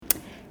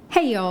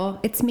Hey y'all,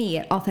 it's me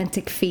at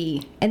Authentic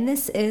Fee, and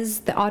this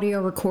is the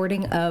audio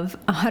recording of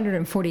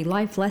 140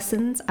 Life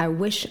Lessons I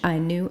Wish I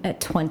Knew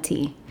at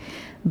 20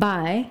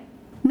 by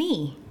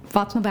me,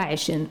 Fatma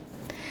Baishin.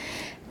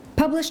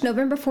 Published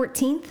November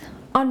 14th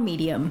on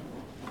Medium.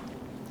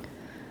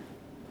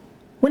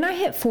 When I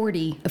hit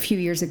 40 a few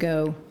years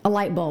ago, a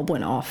light bulb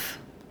went off.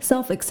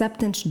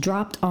 Self-acceptance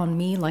dropped on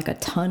me like a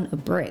ton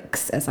of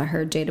bricks, as I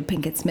heard Jada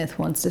Pinkett Smith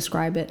once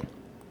describe it.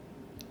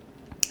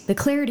 The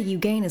clarity you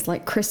gain is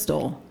like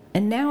crystal,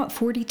 and now at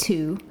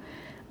 42,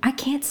 I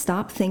can't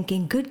stop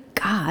thinking, good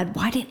God,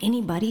 why didn't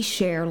anybody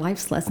share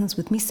life's lessons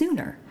with me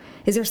sooner?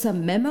 Is there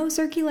some memo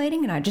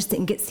circulating and I just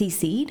didn't get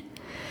CC'd?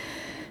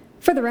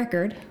 For the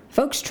record,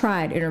 folks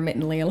tried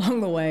intermittently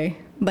along the way,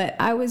 but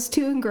I was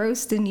too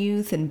engrossed in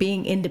youth and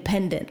being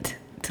independent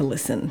to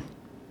listen.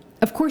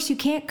 Of course, you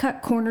can't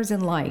cut corners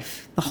in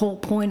life. The whole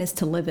point is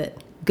to live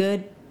it.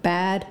 Good,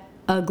 bad,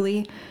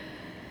 ugly,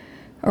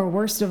 or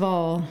worst of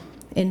all,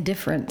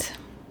 indifferent.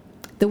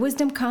 The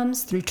wisdom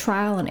comes through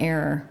trial and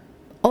error,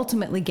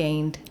 ultimately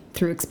gained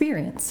through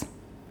experience.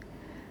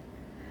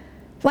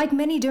 Like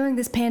many during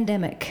this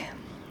pandemic,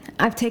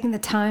 I've taken the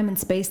time and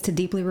space to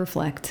deeply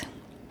reflect,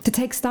 to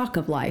take stock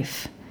of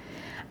life.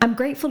 I'm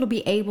grateful to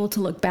be able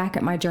to look back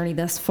at my journey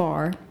thus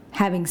far,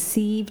 having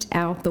sieved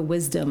out the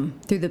wisdom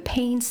through the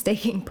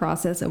painstaking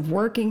process of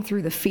working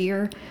through the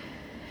fear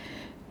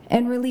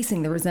and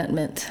releasing the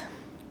resentment.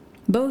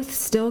 Both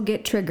still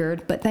get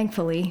triggered, but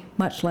thankfully,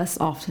 much less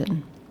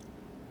often.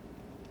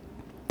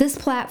 This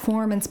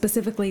platform, and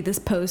specifically this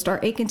post, are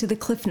akin to the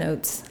cliff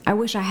notes I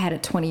wish I had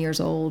at 20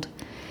 years old.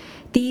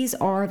 These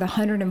are the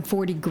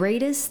 140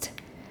 greatest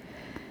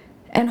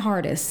and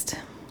hardest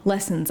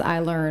lessons I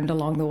learned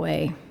along the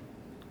way.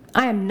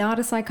 I am not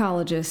a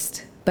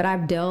psychologist, but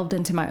I've delved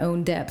into my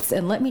own depths,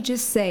 and let me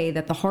just say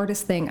that the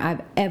hardest thing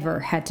I've ever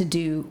had to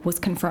do was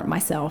confront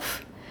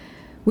myself.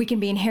 We can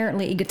be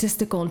inherently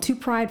egotistical and too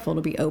prideful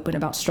to be open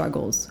about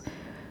struggles.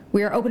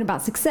 We are open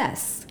about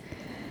success,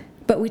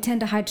 but we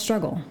tend to hide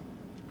struggle.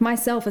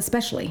 Myself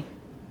especially.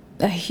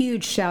 A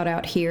huge shout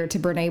out here to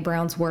Brené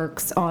Brown's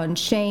works on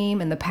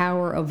shame and the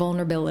power of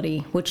vulnerability,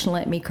 which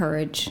lent me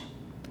courage.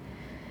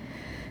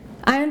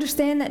 I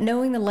understand that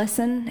knowing the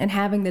lesson and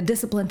having the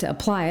discipline to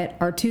apply it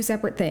are two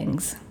separate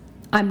things.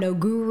 I'm no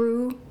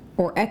guru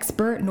or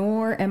expert,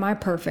 nor am I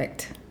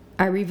perfect.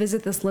 I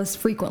revisit this list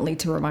frequently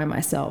to remind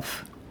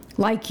myself.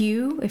 Like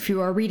you, if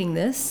you are reading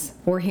this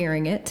or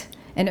hearing it,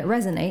 and it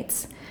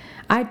resonates,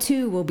 I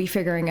too will be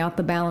figuring out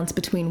the balance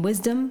between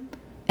wisdom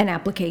and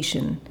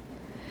application.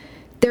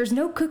 There's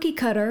no cookie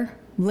cutter,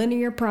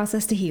 linear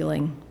process to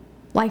healing.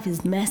 Life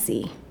is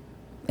messy,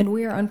 and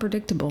we are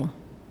unpredictable.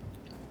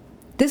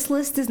 This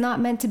list is not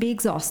meant to be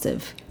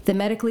exhaustive,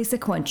 thematically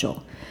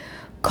sequential,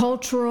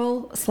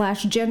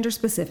 cultural/gender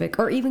specific,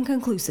 or even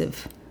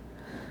conclusive.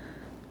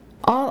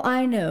 All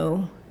I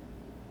know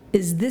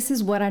is this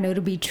is what I know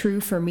to be true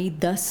for me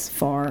thus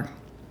far.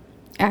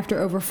 After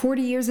over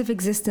 40 years of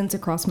existence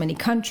across many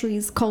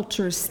countries,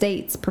 cultures,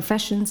 states,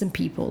 professions, and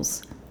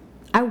peoples,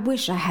 I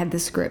wish I had the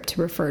script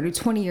to refer to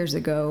 20 years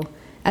ago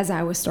as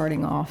I was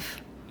starting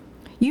off.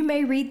 You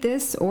may read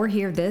this or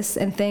hear this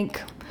and think,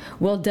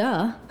 well,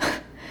 duh,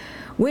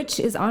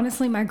 which is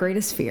honestly my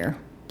greatest fear.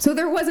 So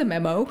there was a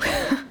memo.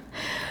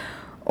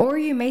 Or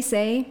you may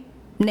say,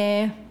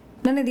 nah,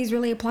 none of these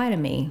really apply to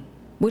me,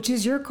 which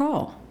is your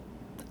call.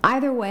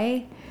 Either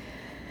way,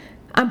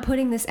 I'm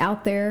putting this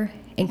out there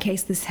in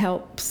case this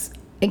helps,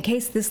 in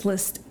case this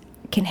list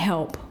can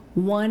help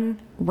one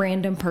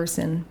random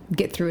person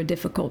get through a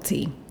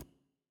difficulty.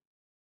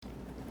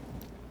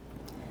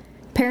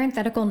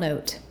 Parenthetical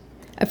note.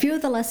 A few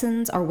of the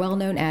lessons are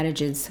well-known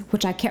adages,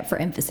 which I kept for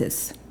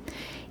emphasis,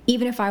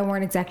 even if I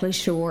weren't exactly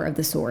sure of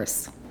the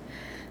source.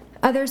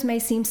 Others may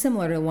seem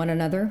similar to one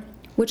another,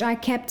 which I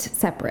kept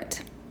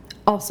separate,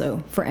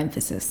 also for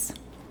emphasis.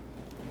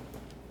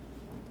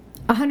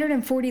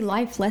 140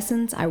 life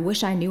lessons I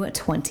wish I knew at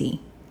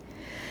 20.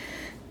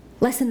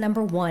 Lesson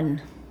number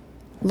 1.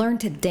 Learn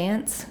to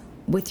dance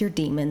with your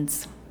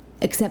demons.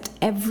 Accept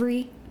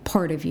every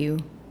part of you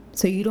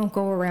so you don't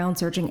go around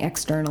searching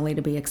externally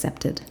to be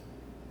accepted.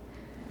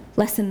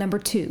 Lesson number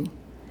 2.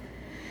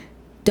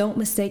 Don't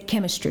mistake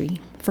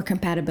chemistry for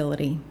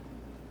compatibility.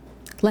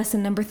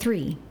 Lesson number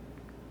 3.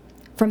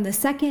 From the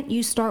second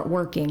you start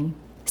working,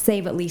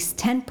 save at least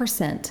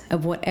 10%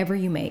 of whatever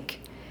you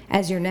make.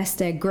 As your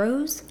nest egg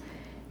grows,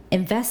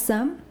 invest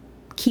some,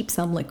 keep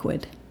some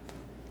liquid.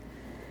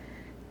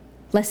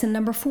 Lesson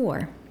number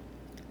 4.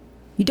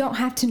 You don't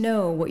have to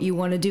know what you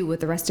want to do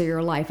with the rest of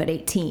your life at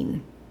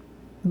 18,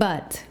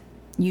 but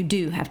you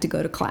do have to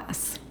go to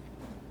class.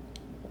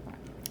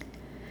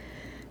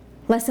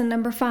 Lesson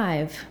number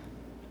 5.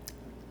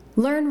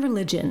 Learn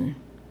religion,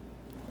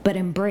 but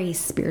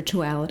embrace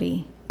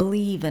spirituality.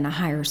 Believe in a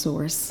higher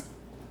source.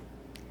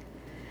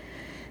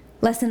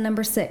 Lesson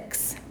number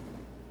 6.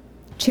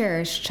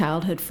 Cherish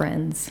childhood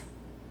friends.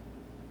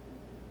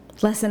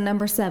 Lesson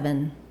number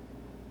 7.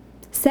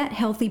 Set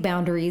healthy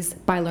boundaries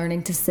by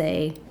learning to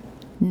say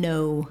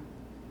no.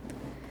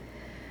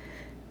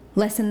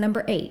 Lesson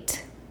number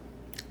 8.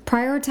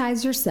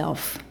 Prioritize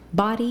yourself,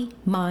 body,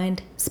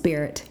 mind,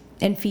 spirit,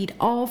 and feed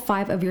all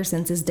 5 of your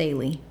senses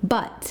daily.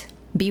 But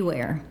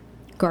beware,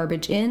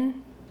 garbage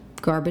in,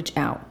 garbage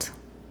out.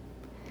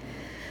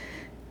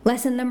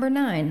 Lesson number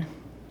 9,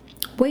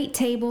 wait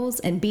tables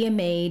and be a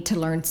maid to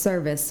learn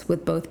service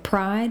with both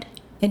pride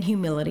and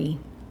humility.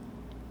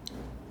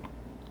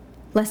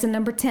 Lesson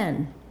number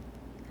 10,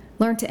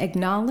 learn to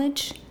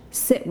acknowledge,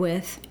 sit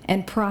with,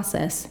 and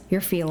process your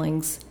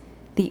feelings.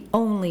 The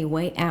only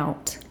way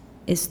out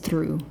is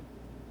through.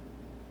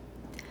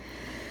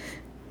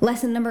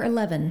 Lesson number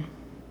 11,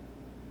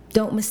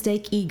 don't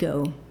mistake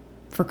ego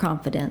for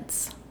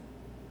confidence.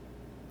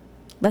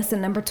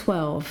 Lesson number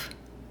 12,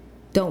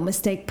 don't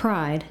mistake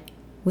pride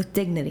with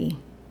dignity.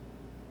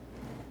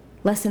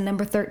 Lesson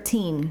number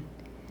 13,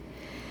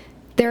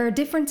 there are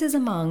differences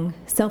among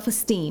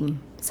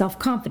self-esteem,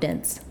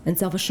 self-confidence, and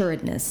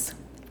self-assuredness.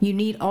 You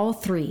need all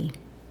 3.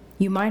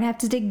 You might have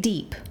to dig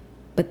deep,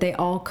 but they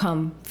all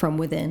come from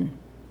within.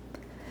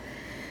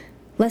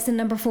 Lesson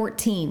number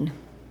 14,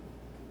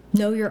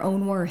 know your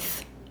own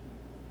worth.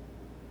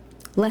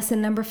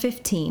 Lesson number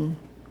 15,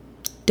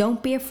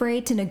 don't be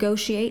afraid to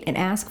negotiate and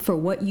ask for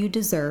what you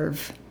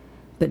deserve,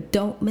 but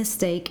don't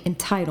mistake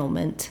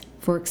entitlement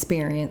for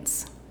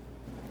experience.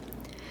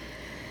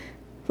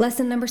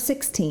 Lesson number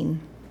 16,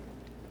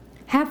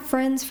 have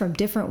friends from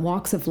different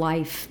walks of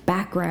life,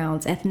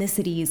 backgrounds,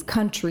 ethnicities,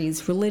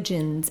 countries,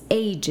 religions,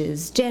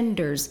 ages,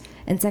 genders,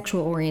 and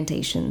sexual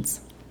orientations.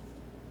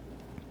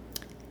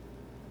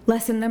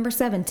 Lesson number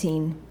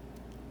 17,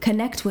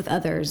 connect with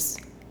others.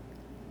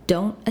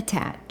 Don't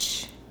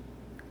attach.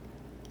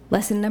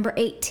 Lesson number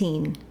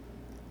 18,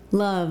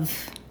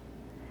 love.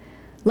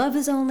 Love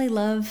is only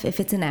love if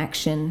it's in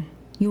action.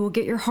 You will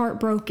get your heart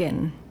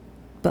broken,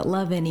 but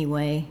love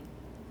anyway,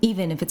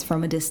 even if it's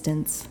from a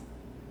distance.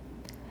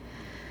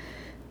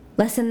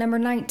 Lesson number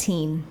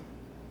 19,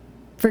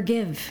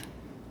 forgive.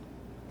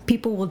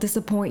 People will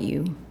disappoint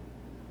you.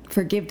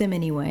 Forgive them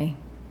anyway.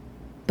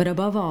 But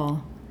above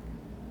all,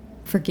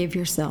 forgive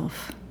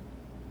yourself.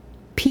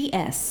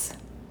 P.S.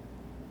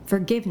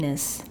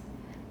 Forgiveness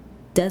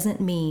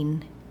doesn't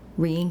mean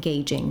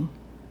re-engaging.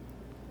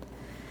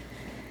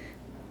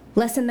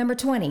 Lesson number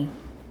 20,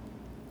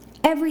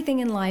 everything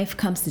in life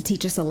comes to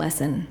teach us a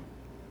lesson.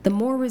 The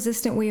more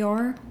resistant we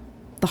are,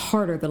 the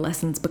harder the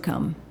lessons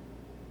become.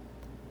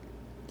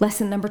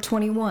 Lesson number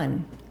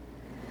 21,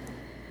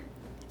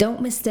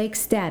 don't mistake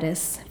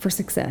status for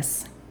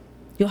success.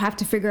 You'll have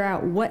to figure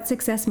out what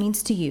success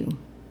means to you,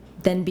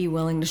 then be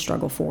willing to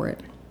struggle for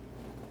it.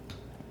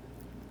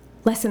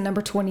 Lesson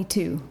number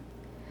 22,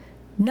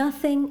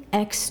 nothing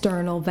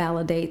external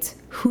validates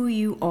who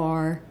you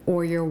are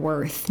or your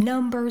worth.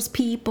 Numbers,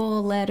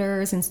 people,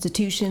 letters,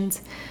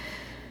 institutions.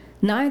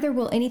 Neither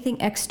will anything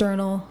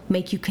external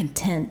make you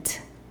content.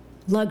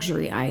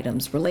 Luxury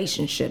items,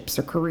 relationships,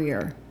 or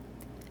career.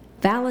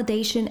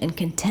 Validation and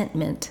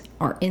contentment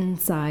are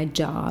inside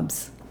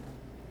jobs.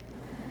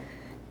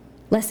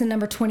 Lesson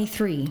number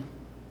 23,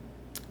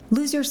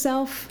 lose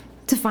yourself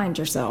to find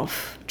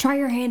yourself. Try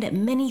your hand at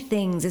many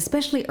things,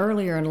 especially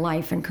earlier in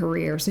life and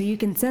career, so you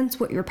can sense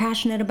what you're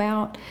passionate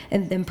about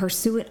and then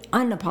pursue it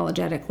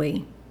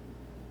unapologetically.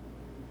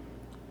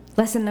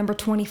 Lesson number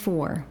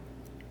 24,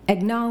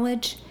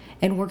 acknowledge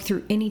and work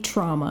through any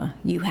trauma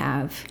you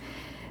have,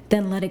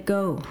 then let it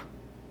go.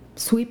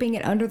 Sweeping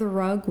it under the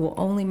rug will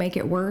only make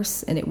it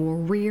worse, and it will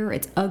rear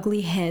its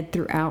ugly head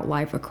throughout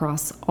life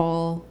across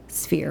all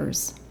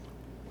spheres.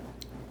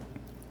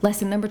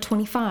 Lesson number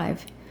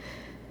 25,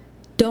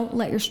 don't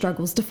let your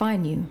struggles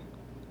define you.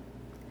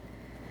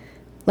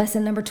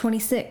 Lesson number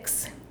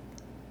 26,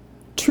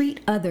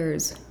 treat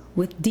others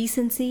with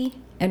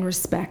decency and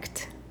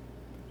respect,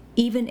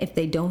 even if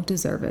they don't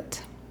deserve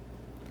it.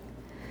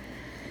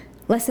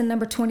 Lesson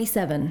number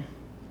 27,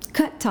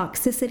 cut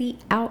toxicity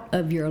out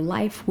of your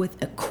life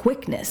with a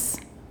quickness.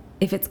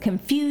 If it's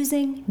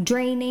confusing,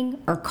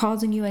 draining, or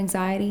causing you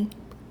anxiety,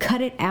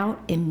 cut it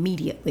out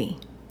immediately.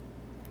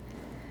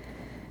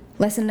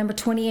 Lesson number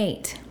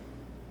 28,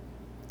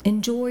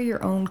 enjoy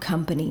your own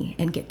company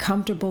and get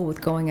comfortable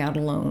with going out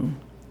alone.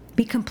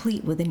 Be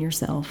complete within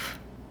yourself.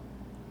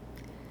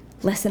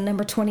 Lesson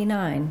number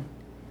 29,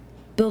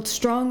 build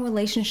strong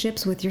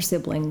relationships with your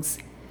siblings.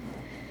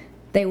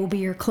 They will be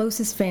your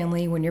closest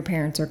family when your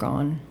parents are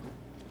gone.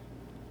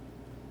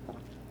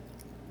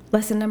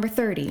 Lesson number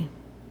 30,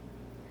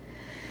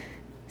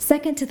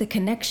 second to the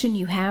connection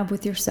you have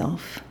with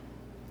yourself.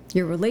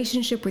 Your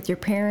relationship with your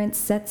parents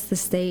sets the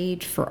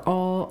stage for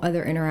all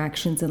other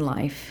interactions in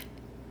life.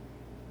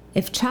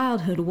 If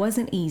childhood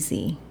wasn't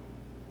easy,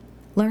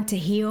 learn to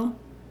heal,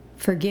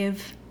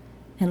 forgive,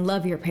 and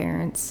love your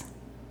parents,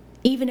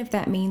 even if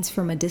that means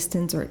from a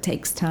distance or it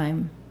takes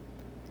time.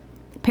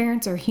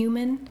 Parents are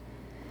human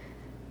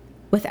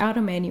without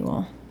a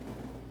manual.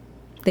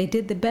 They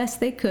did the best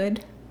they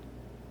could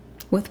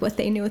with what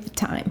they knew at the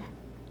time,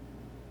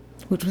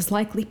 which was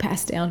likely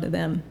passed down to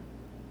them.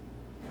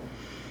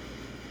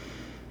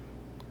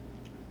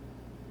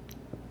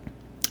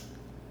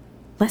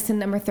 Lesson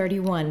number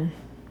 31,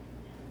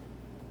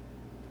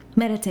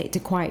 meditate to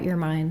quiet your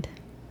mind.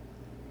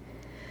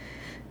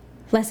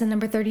 Lesson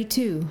number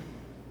 32.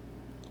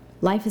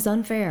 Life is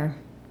unfair,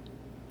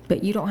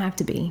 but you don't have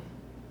to be.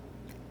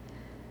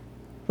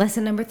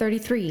 Lesson number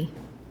 33.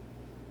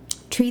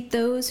 Treat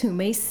those who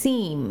may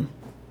seem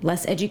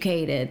less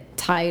educated,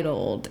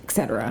 titled,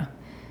 etc.,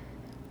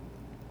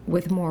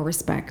 with more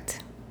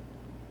respect.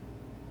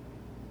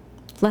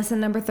 Lesson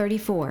number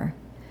 34.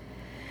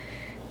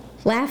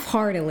 Laugh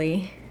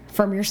heartily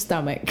from your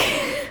stomach,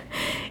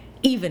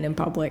 even in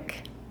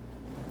public.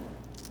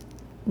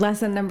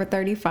 Lesson number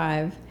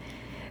 35.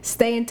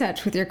 Stay in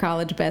touch with your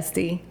college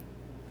bestie.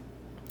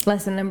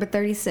 Lesson number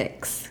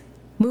 36.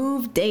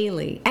 Move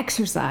daily.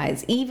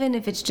 Exercise, even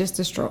if it's just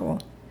a stroll.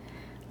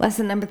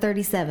 Lesson number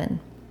 37.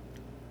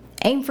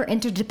 Aim for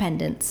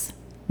interdependence,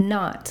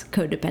 not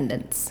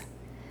codependence.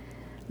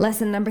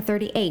 Lesson number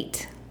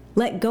 38.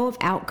 Let go of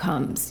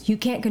outcomes. You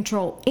can't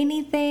control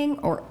anything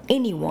or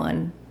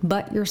anyone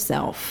but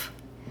yourself.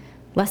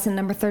 Lesson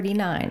number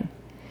 39.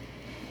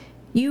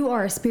 You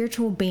are a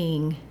spiritual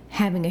being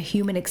having a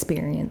human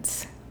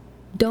experience.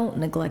 Don't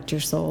neglect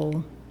your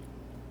soul.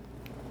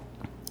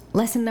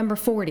 Lesson number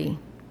 40.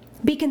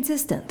 Be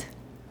consistent.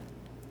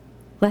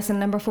 Lesson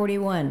number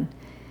 41.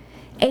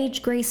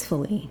 Age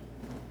gracefully.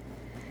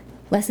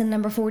 Lesson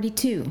number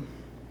 42.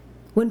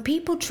 When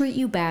people treat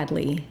you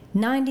badly,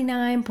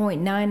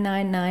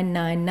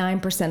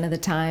 99.99999% of the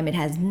time, it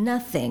has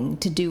nothing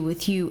to do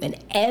with you and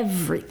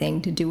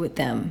everything to do with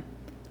them.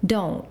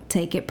 Don't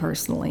take it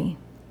personally.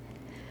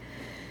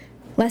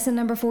 Lesson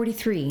number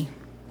 43.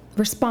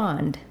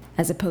 Respond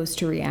as opposed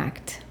to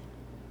react.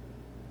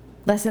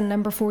 Lesson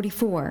number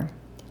 44.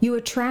 You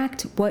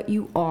attract what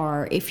you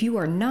are. If you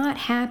are not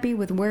happy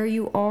with where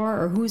you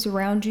are or who's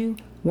around you,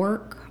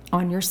 work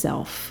on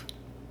yourself.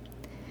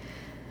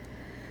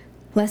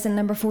 Lesson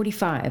number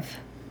 45.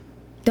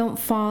 Don't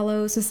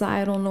follow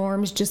societal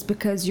norms just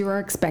because you are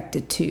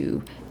expected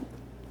to.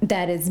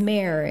 That is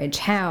marriage,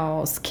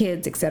 house,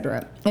 kids,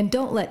 etc. And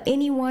don't let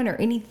anyone or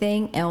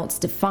anything else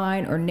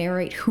define or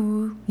narrate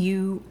who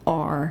you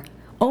are.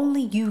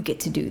 Only you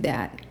get to do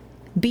that.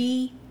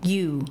 Be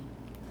you.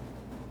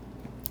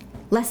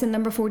 Lesson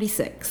number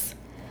 46.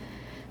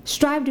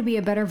 Strive to be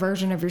a better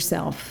version of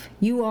yourself.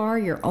 You are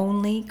your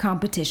only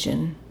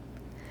competition.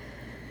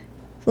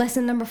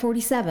 Lesson number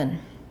 47.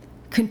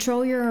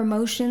 Control your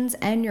emotions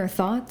and your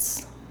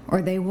thoughts,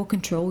 or they will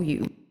control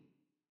you.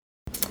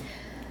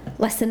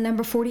 Lesson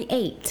number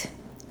 48.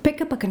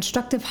 Pick up a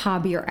constructive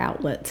hobby or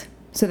outlet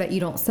so that you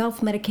don't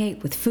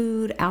self-medicate with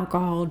food,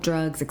 alcohol,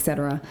 drugs,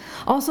 etc.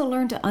 Also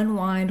learn to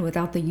unwind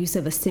without the use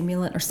of a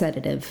stimulant or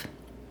sedative.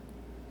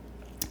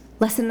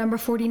 Lesson number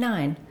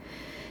 49.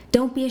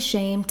 Don't be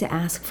ashamed to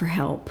ask for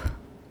help.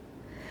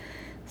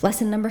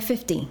 Lesson number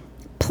 50.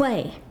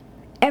 Play.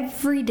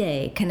 Every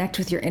day, connect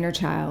with your inner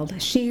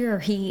child. She or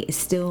he is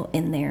still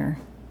in there.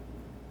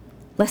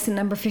 Lesson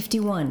number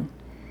 51.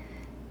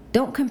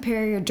 Don't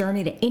compare your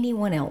journey to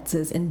anyone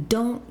else's and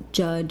don't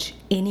judge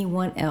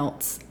anyone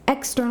else.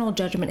 External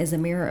judgment is a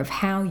mirror of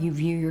how you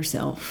view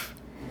yourself.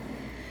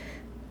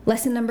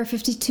 Lesson number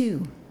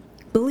 52.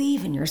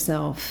 Believe in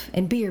yourself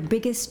and be your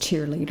biggest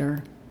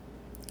cheerleader.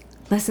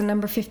 Lesson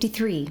number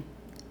 53.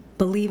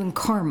 Believe in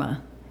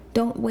karma.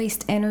 Don't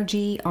waste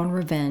energy on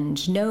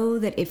revenge. Know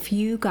that if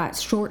you got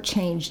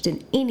shortchanged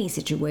in any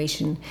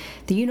situation,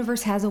 the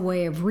universe has a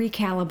way of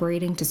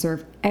recalibrating to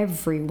serve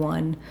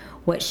everyone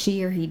what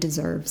she or he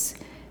deserves.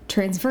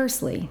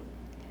 Transversely,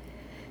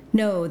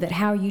 know that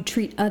how you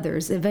treat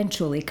others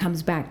eventually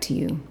comes back to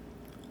you.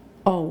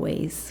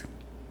 Always.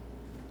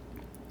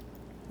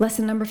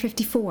 Lesson number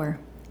 54.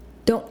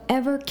 Don't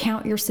ever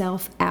count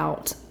yourself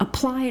out.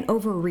 Apply and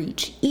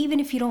overreach, even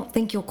if you don't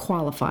think you'll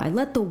qualify.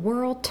 Let the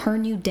world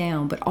turn you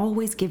down, but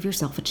always give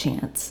yourself a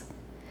chance.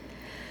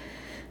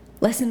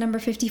 Lesson number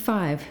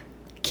 55.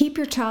 Keep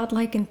your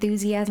childlike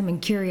enthusiasm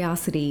and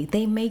curiosity.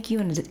 They make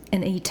you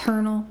an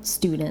eternal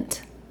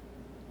student.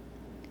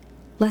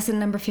 Lesson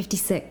number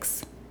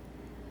 56.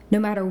 No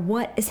matter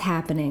what is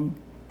happening,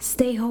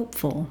 stay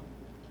hopeful.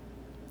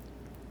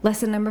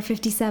 Lesson number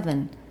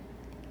 57.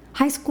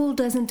 High school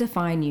doesn't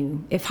define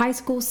you. If high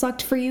school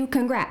sucked for you,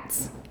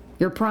 congrats.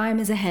 Your prime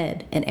is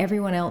ahead and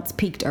everyone else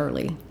peaked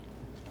early.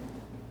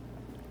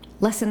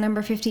 Lesson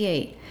number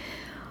 58.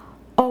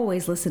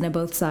 Always listen to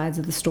both sides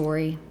of the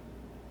story.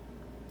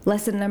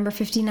 Lesson number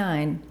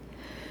 59.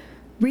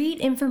 Read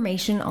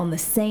information on the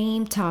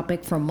same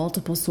topic from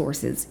multiple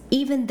sources.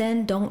 Even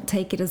then, don't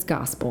take it as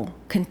gospel.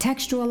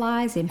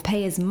 Contextualize and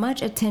pay as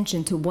much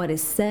attention to what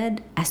is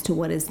said as to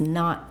what is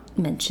not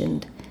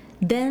mentioned.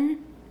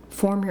 Then,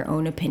 form your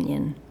own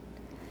opinion.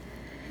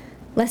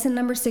 Lesson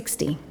number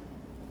 60.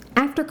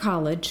 After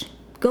college,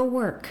 go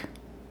work.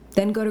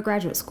 Then go to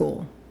graduate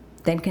school.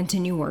 Then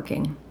continue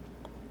working.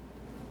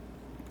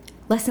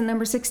 Lesson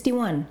number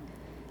 61.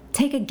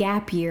 Take a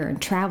gap year and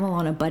travel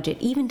on a budget,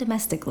 even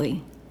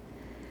domestically.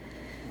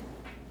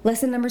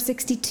 Lesson number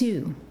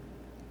 62.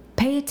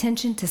 Pay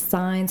attention to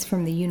signs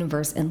from the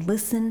universe and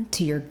listen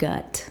to your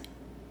gut.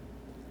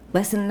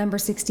 Lesson number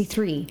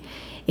 63.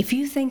 If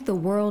you think the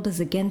world is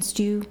against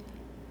you,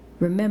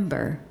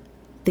 remember,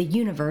 the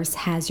universe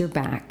has your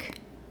back.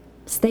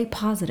 Stay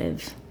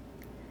positive.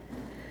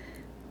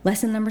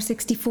 Lesson number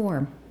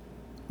 64.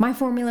 My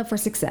formula for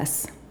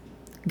success.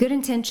 Good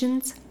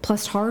intentions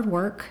plus hard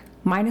work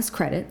minus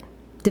credit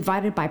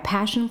divided by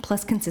passion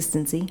plus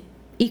consistency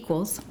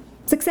equals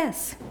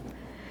success.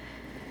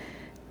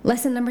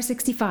 Lesson number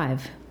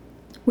 65.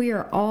 We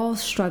are all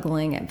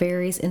struggling at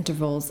various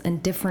intervals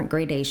and different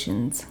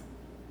gradations.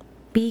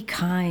 Be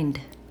kind.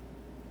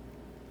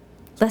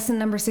 Lesson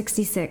number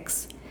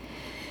 66.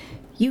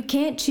 You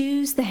can't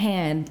choose the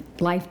hand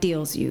life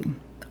deals you.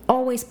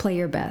 Always play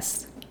your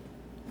best.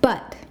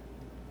 But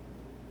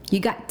you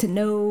got to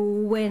know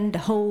when to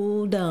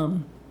hold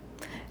 'em,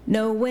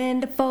 know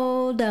when to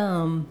fold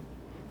 'em,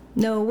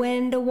 know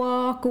when to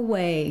walk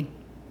away,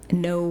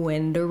 and know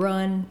when to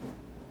run.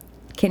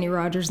 Kenny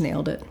Rogers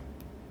nailed it.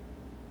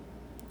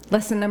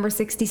 Lesson number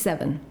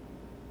 67.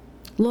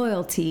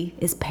 Loyalty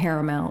is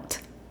paramount.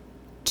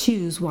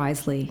 Choose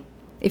wisely.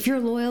 If your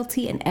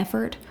loyalty and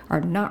effort are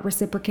not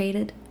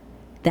reciprocated,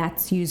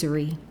 that's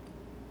usury.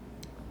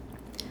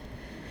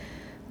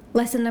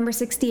 Lesson number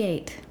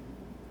 68.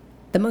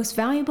 The most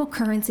valuable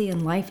currency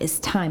in life is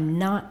time,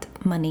 not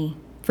money.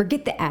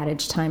 Forget the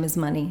adage, time is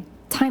money.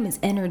 Time is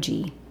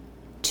energy.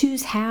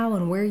 Choose how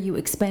and where you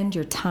expend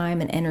your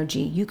time and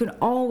energy. You can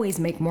always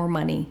make more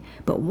money,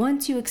 but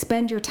once you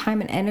expend your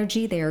time and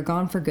energy, they are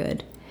gone for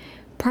good.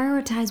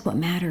 Prioritize what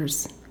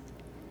matters.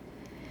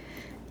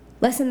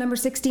 Lesson number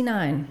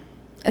 69.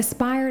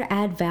 Aspire to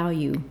add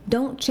value.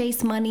 Don't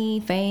chase money,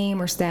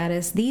 fame, or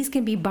status. These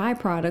can be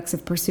byproducts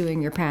of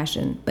pursuing your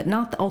passion, but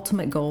not the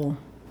ultimate goal.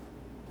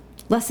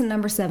 Lesson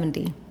number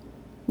 70.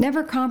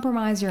 Never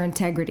compromise your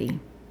integrity.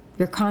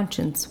 Your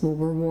conscience will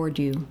reward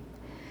you.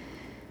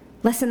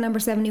 Lesson number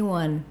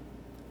 71.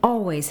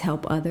 Always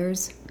help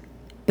others,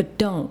 but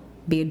don't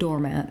be a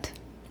doormat.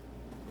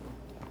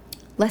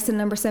 Lesson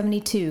number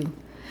 72.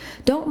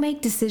 Don't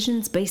make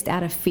decisions based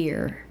out of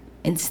fear.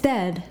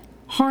 Instead,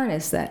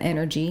 harness that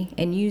energy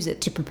and use it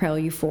to propel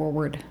you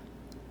forward.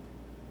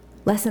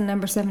 Lesson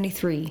number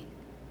 73.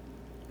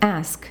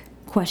 Ask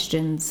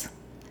questions.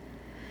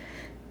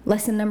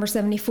 Lesson number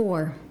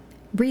 74.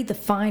 Read the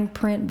fine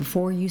print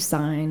before you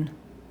sign.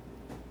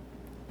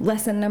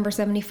 Lesson number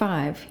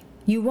 75.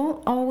 You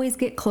won't always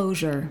get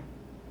closure.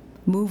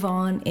 Move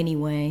on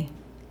anyway.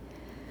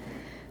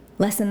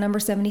 Lesson number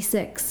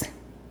 76.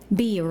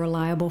 Be a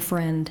reliable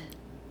friend.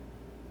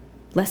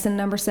 Lesson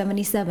number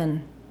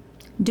 77.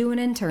 Do an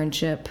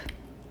internship.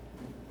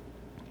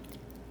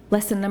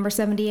 Lesson number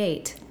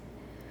 78.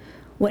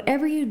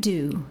 Whatever you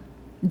do,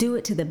 do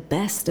it to the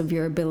best of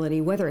your ability,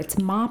 whether it's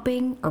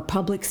mopping or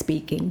public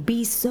speaking.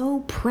 Be so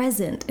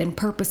present and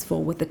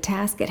purposeful with the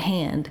task at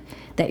hand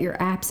that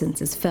your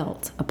absence is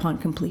felt upon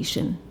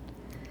completion.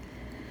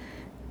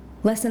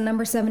 Lesson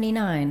number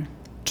 79.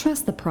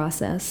 Trust the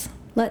process.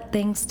 Let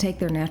things take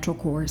their natural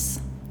course.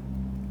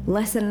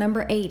 Lesson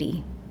number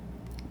 80.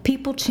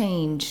 People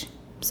change.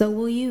 So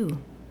will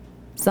you.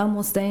 Some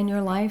will stay in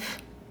your life.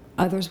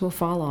 Others will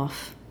fall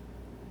off.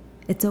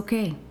 It's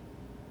okay.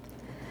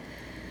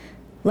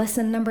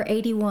 Lesson number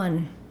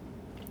 81.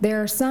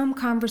 There are some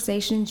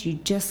conversations you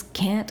just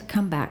can't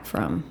come back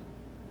from.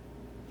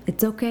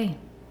 It's okay.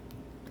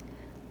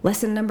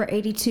 Lesson number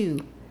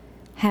 82.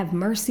 Have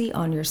mercy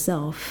on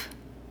yourself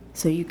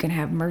so you can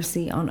have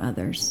mercy on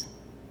others.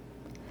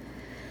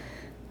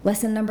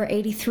 Lesson number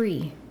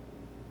 83.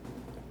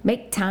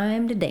 Make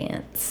time to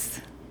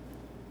dance.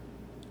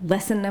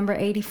 Lesson number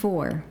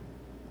 84.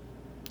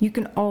 You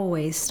can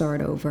always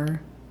start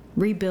over.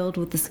 Rebuild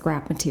with the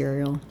scrap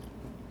material.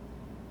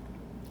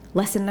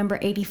 Lesson number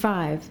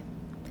 85.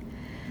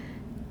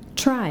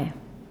 Try.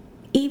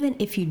 Even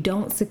if you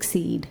don't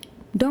succeed,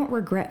 don't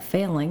regret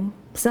failing.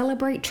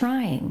 Celebrate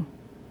trying.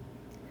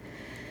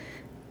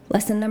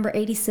 Lesson number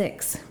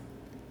 86.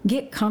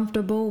 Get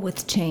comfortable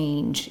with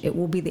change. It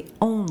will be the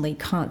only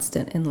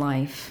constant in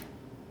life.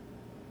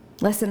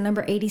 Lesson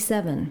number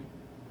 87.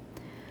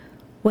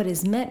 What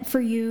is meant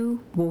for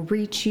you will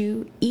reach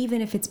you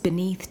even if it's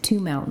beneath two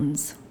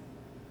mountains.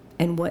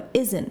 And what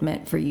isn't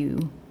meant for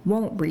you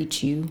won't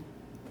reach you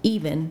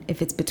even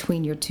if it's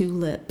between your two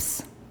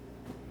lips.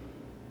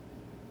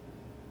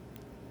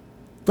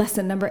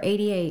 Lesson number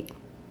 88.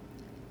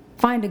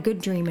 Find a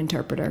good dream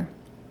interpreter.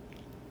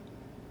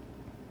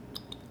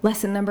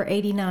 Lesson number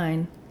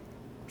 89.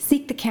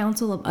 Seek the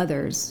counsel of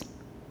others,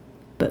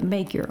 but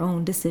make your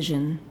own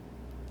decision.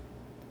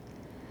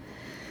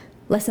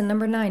 Lesson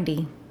number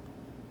 90.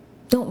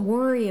 Don't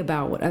worry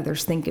about what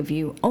others think of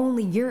you.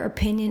 Only your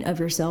opinion of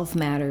yourself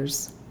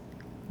matters.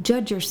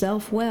 Judge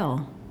yourself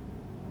well.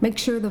 Make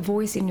sure the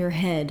voice in your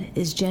head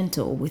is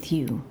gentle with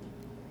you.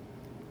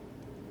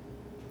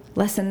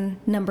 Lesson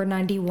number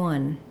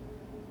 91.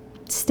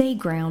 Stay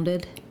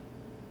grounded.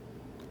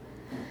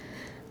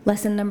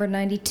 Lesson number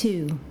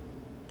 92.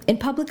 In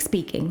public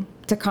speaking,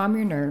 to calm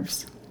your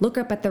nerves, look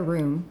up at the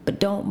room, but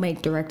don't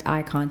make direct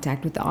eye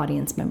contact with the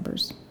audience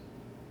members.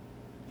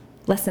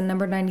 Lesson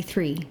number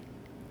 93.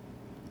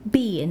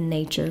 Be in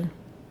nature.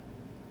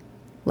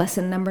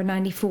 Lesson number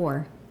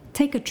 94.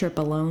 Take a trip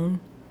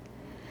alone.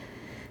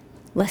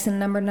 Lesson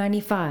number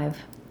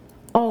 95.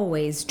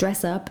 Always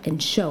dress up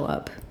and show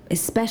up,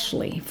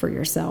 especially for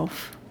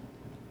yourself.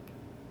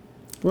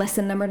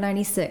 Lesson number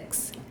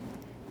 96.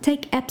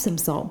 Take Epsom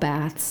salt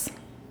baths.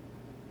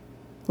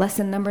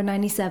 Lesson number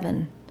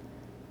 97.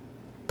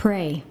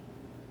 Pray.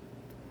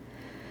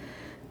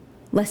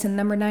 Lesson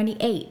number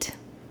 98.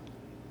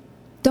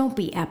 Don't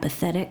be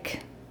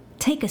apathetic.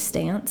 Take a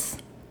stance.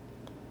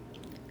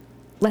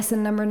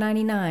 Lesson number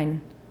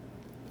 99.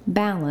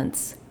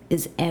 Balance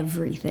is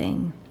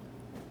everything.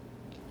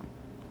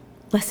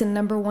 Lesson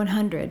number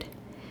 100.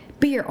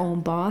 Be your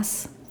own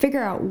boss.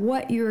 Figure out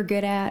what you're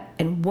good at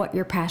and what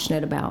you're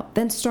passionate about.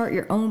 Then start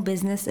your own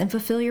business and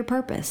fulfill your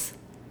purpose.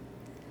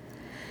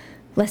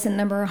 Lesson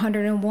number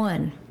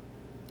 101.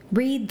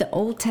 Read the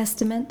Old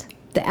Testament,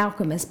 The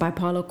Alchemist by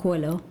Paulo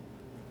Coelho,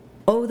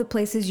 Oh, the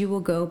Places You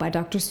Will Go by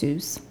Dr.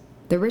 Seuss,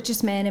 The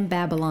Richest Man in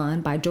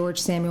Babylon by George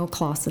Samuel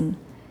Clausen,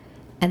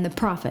 and The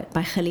Prophet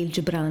by Khalil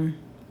Gibran.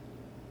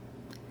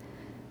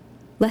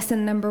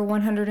 Lesson number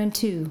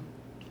 102.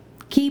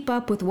 Keep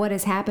up with what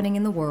is happening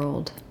in the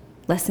world.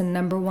 Lesson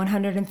number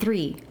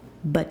 103.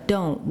 But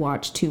don't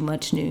watch too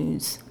much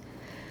news.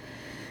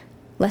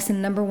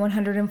 Lesson number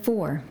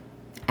 104.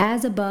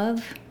 As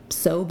above,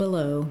 so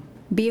below.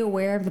 Be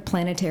aware of the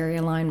planetary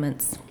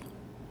alignments.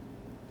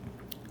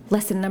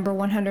 Lesson number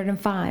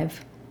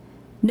 105.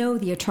 Know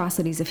the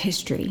atrocities of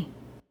history.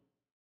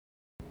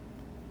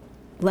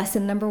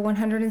 Lesson number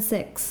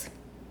 106.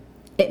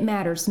 It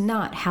matters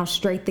not how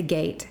straight the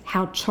gate,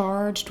 how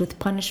charged with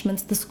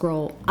punishments the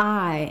scroll.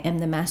 I am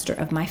the master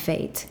of my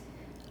fate.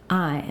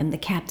 I am the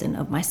captain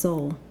of my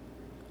soul.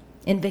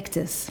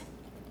 Invictus,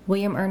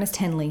 William Ernest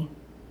Henley.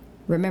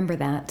 Remember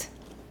that.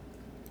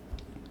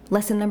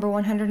 Lesson number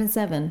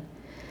 107.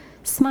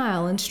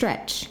 Smile and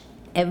stretch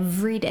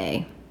every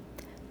day.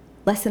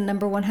 Lesson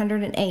number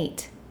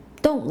 108.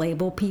 Don't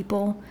label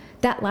people.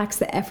 That lacks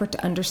the effort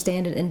to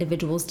understand an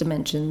individual's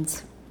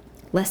dimensions.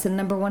 Lesson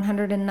number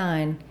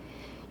 109.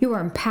 You are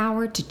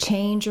empowered to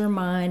change your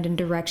mind and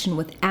direction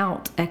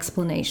without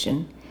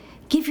explanation.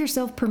 Give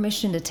yourself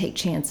permission to take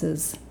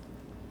chances.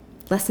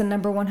 Lesson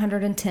number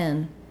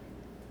 110.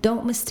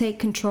 Don't mistake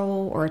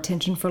control or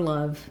attention for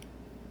love.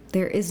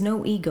 There is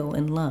no ego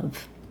in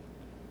love.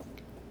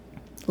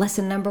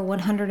 Lesson number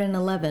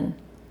 111.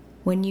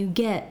 When you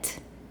get,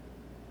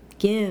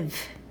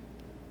 give.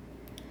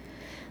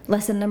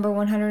 Lesson number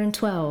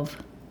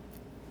 112.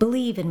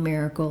 Believe in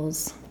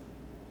miracles.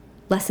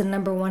 Lesson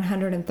number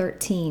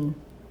 113.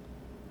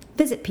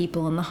 Visit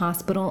people in the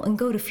hospital and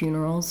go to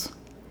funerals.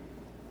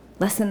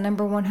 Lesson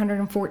number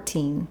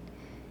 114.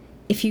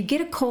 If you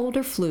get a cold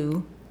or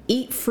flu,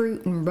 eat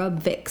fruit and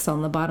rub Vicks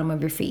on the bottom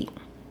of your feet.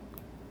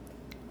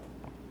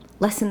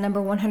 Lesson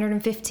number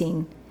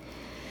 115.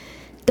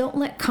 Don't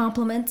let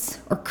compliments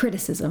or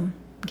criticism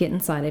get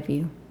inside of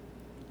you.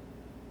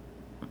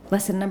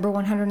 Lesson number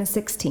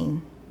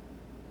 116.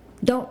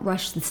 Don't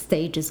rush the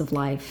stages of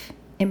life.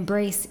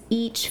 Embrace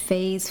each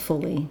phase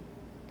fully.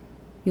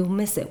 You'll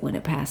miss it when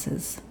it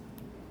passes.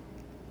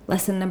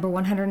 Lesson number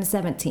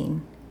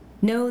 117.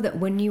 Know that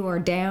when you are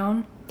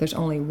down, there's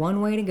only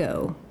one way to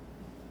go.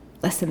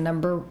 Lesson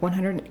number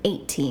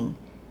 118.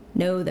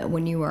 Know that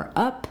when you are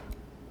up,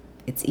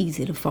 it's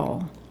easy to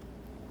fall.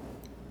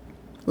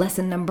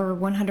 Lesson number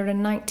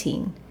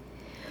 119.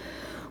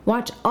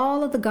 Watch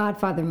all of the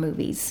Godfather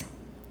movies.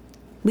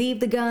 Leave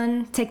the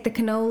gun, take the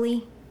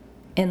cannoli.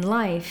 In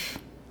life,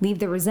 leave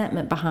the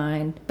resentment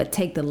behind, but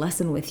take the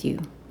lesson with you.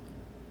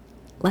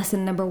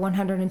 Lesson number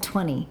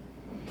 120.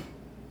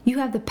 You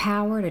have the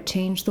power to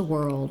change the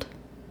world.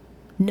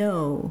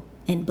 Know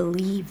and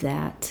believe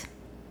that.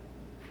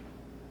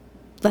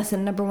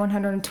 Lesson number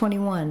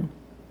 121.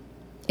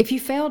 If you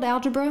failed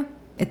algebra,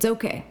 it's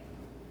okay.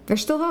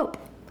 There's still hope.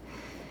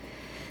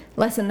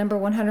 Lesson number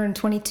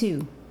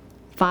 122.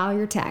 File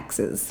your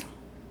taxes.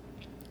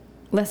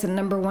 Lesson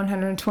number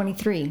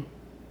 123.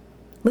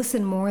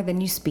 Listen more than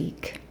you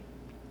speak.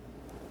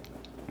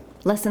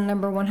 Lesson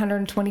number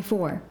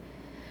 124.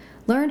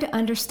 Learn to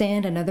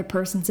understand another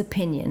person's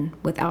opinion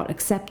without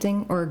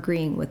accepting or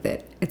agreeing with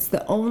it. It's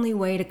the only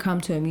way to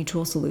come to a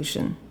mutual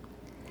solution.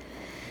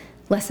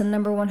 Lesson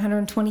number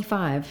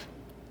 125.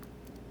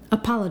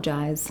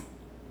 Apologize.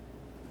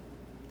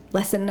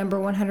 Lesson number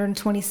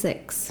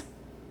 126.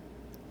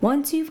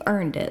 Once you've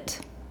earned it,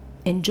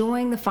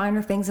 enjoying the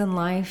finer things in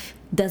life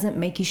doesn't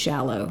make you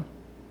shallow.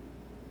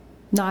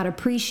 Not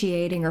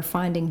appreciating or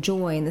finding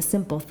joy in the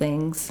simple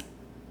things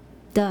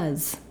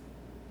does.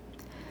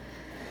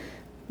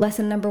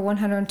 Lesson number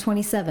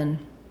 127.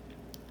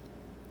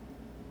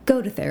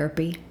 Go to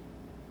therapy.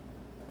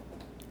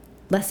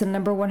 Lesson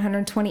number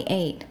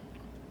 128.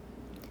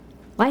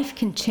 Life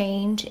can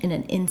change in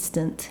an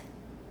instant.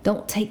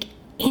 Don't take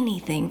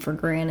anything for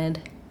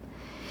granted.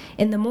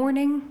 In the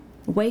morning,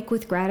 wake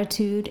with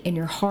gratitude in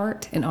your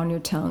heart and on your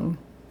tongue.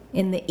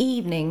 In the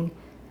evening,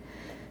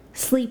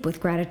 sleep with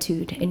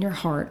gratitude in your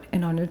heart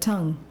and on your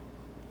tongue.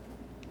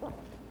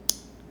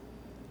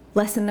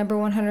 Lesson number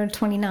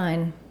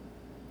 129.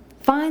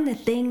 Find the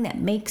thing that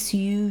makes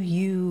you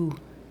you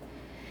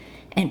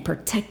and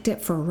protect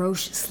it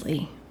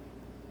ferociously.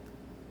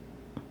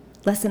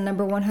 Lesson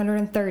number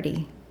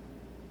 130.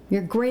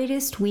 Your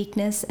greatest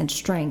weakness and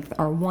strength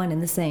are one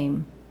and the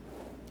same.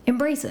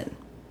 Embrace it.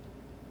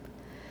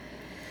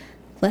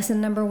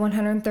 Lesson number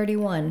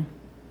 131.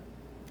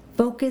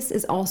 Focus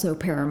is also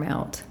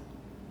paramount.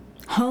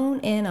 Hone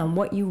in on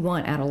what you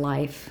want out of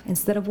life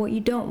instead of what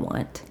you don't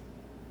want.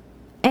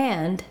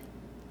 And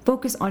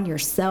focus on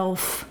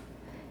yourself.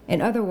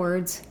 In other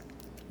words,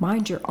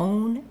 mind your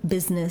own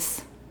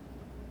business.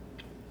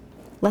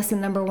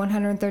 Lesson number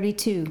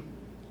 132.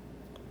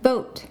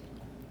 Vote.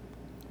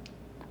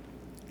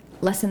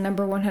 Lesson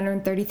number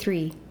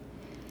 133.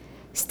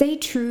 Stay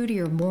true to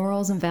your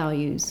morals and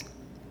values,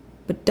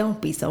 but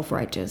don't be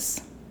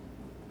self-righteous.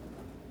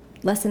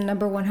 Lesson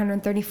number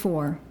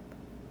 134.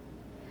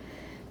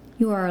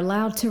 You are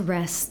allowed to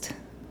rest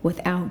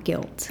without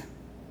guilt.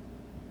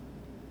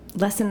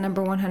 Lesson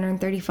number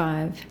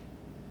 135.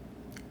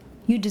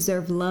 You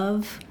deserve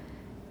love,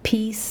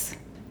 peace,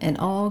 and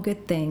all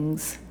good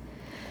things,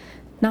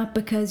 not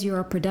because you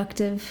are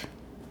productive,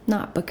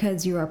 not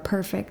because you are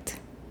perfect,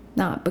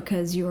 not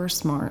because you are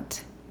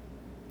smart,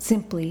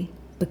 simply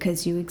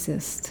because you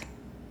exist.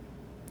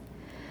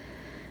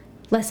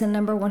 Lesson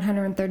number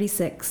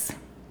 136.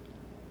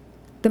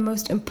 The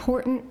most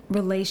important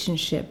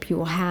relationship you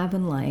will have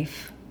in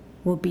life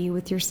will be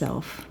with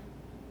yourself.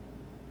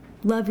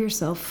 Love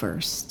yourself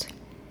first.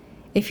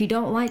 If you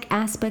don't like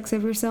aspects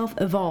of yourself,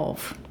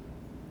 evolve.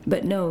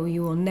 But know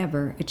you will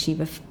never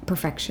achieve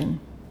perfection.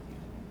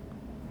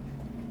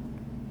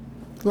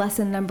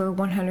 Lesson number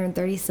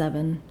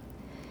 137.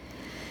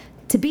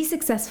 To be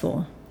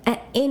successful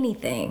at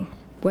anything,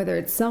 whether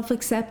it's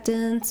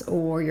self-acceptance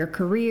or your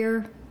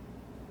career,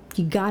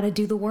 you gotta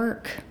do the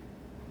work.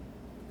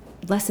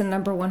 Lesson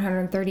number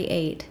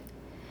 138.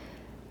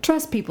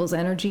 Trust people's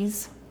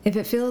energies. If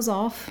it feels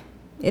off,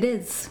 it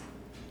is.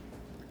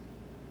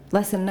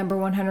 Lesson number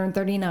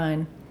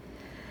 139.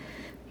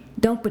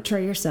 Don't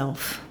betray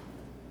yourself.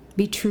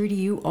 Be true to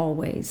you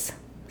always.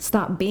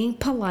 Stop being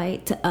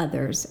polite to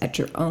others at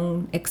your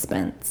own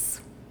expense.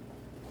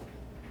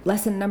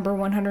 Lesson number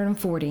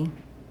 140.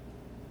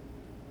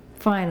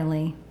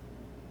 Finally,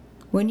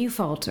 when you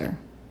falter,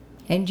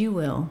 and you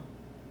will,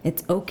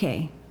 it's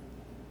okay.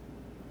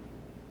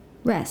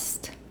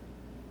 Rest.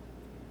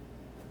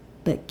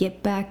 But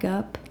get back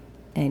up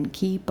and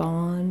keep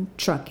on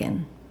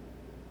trucking.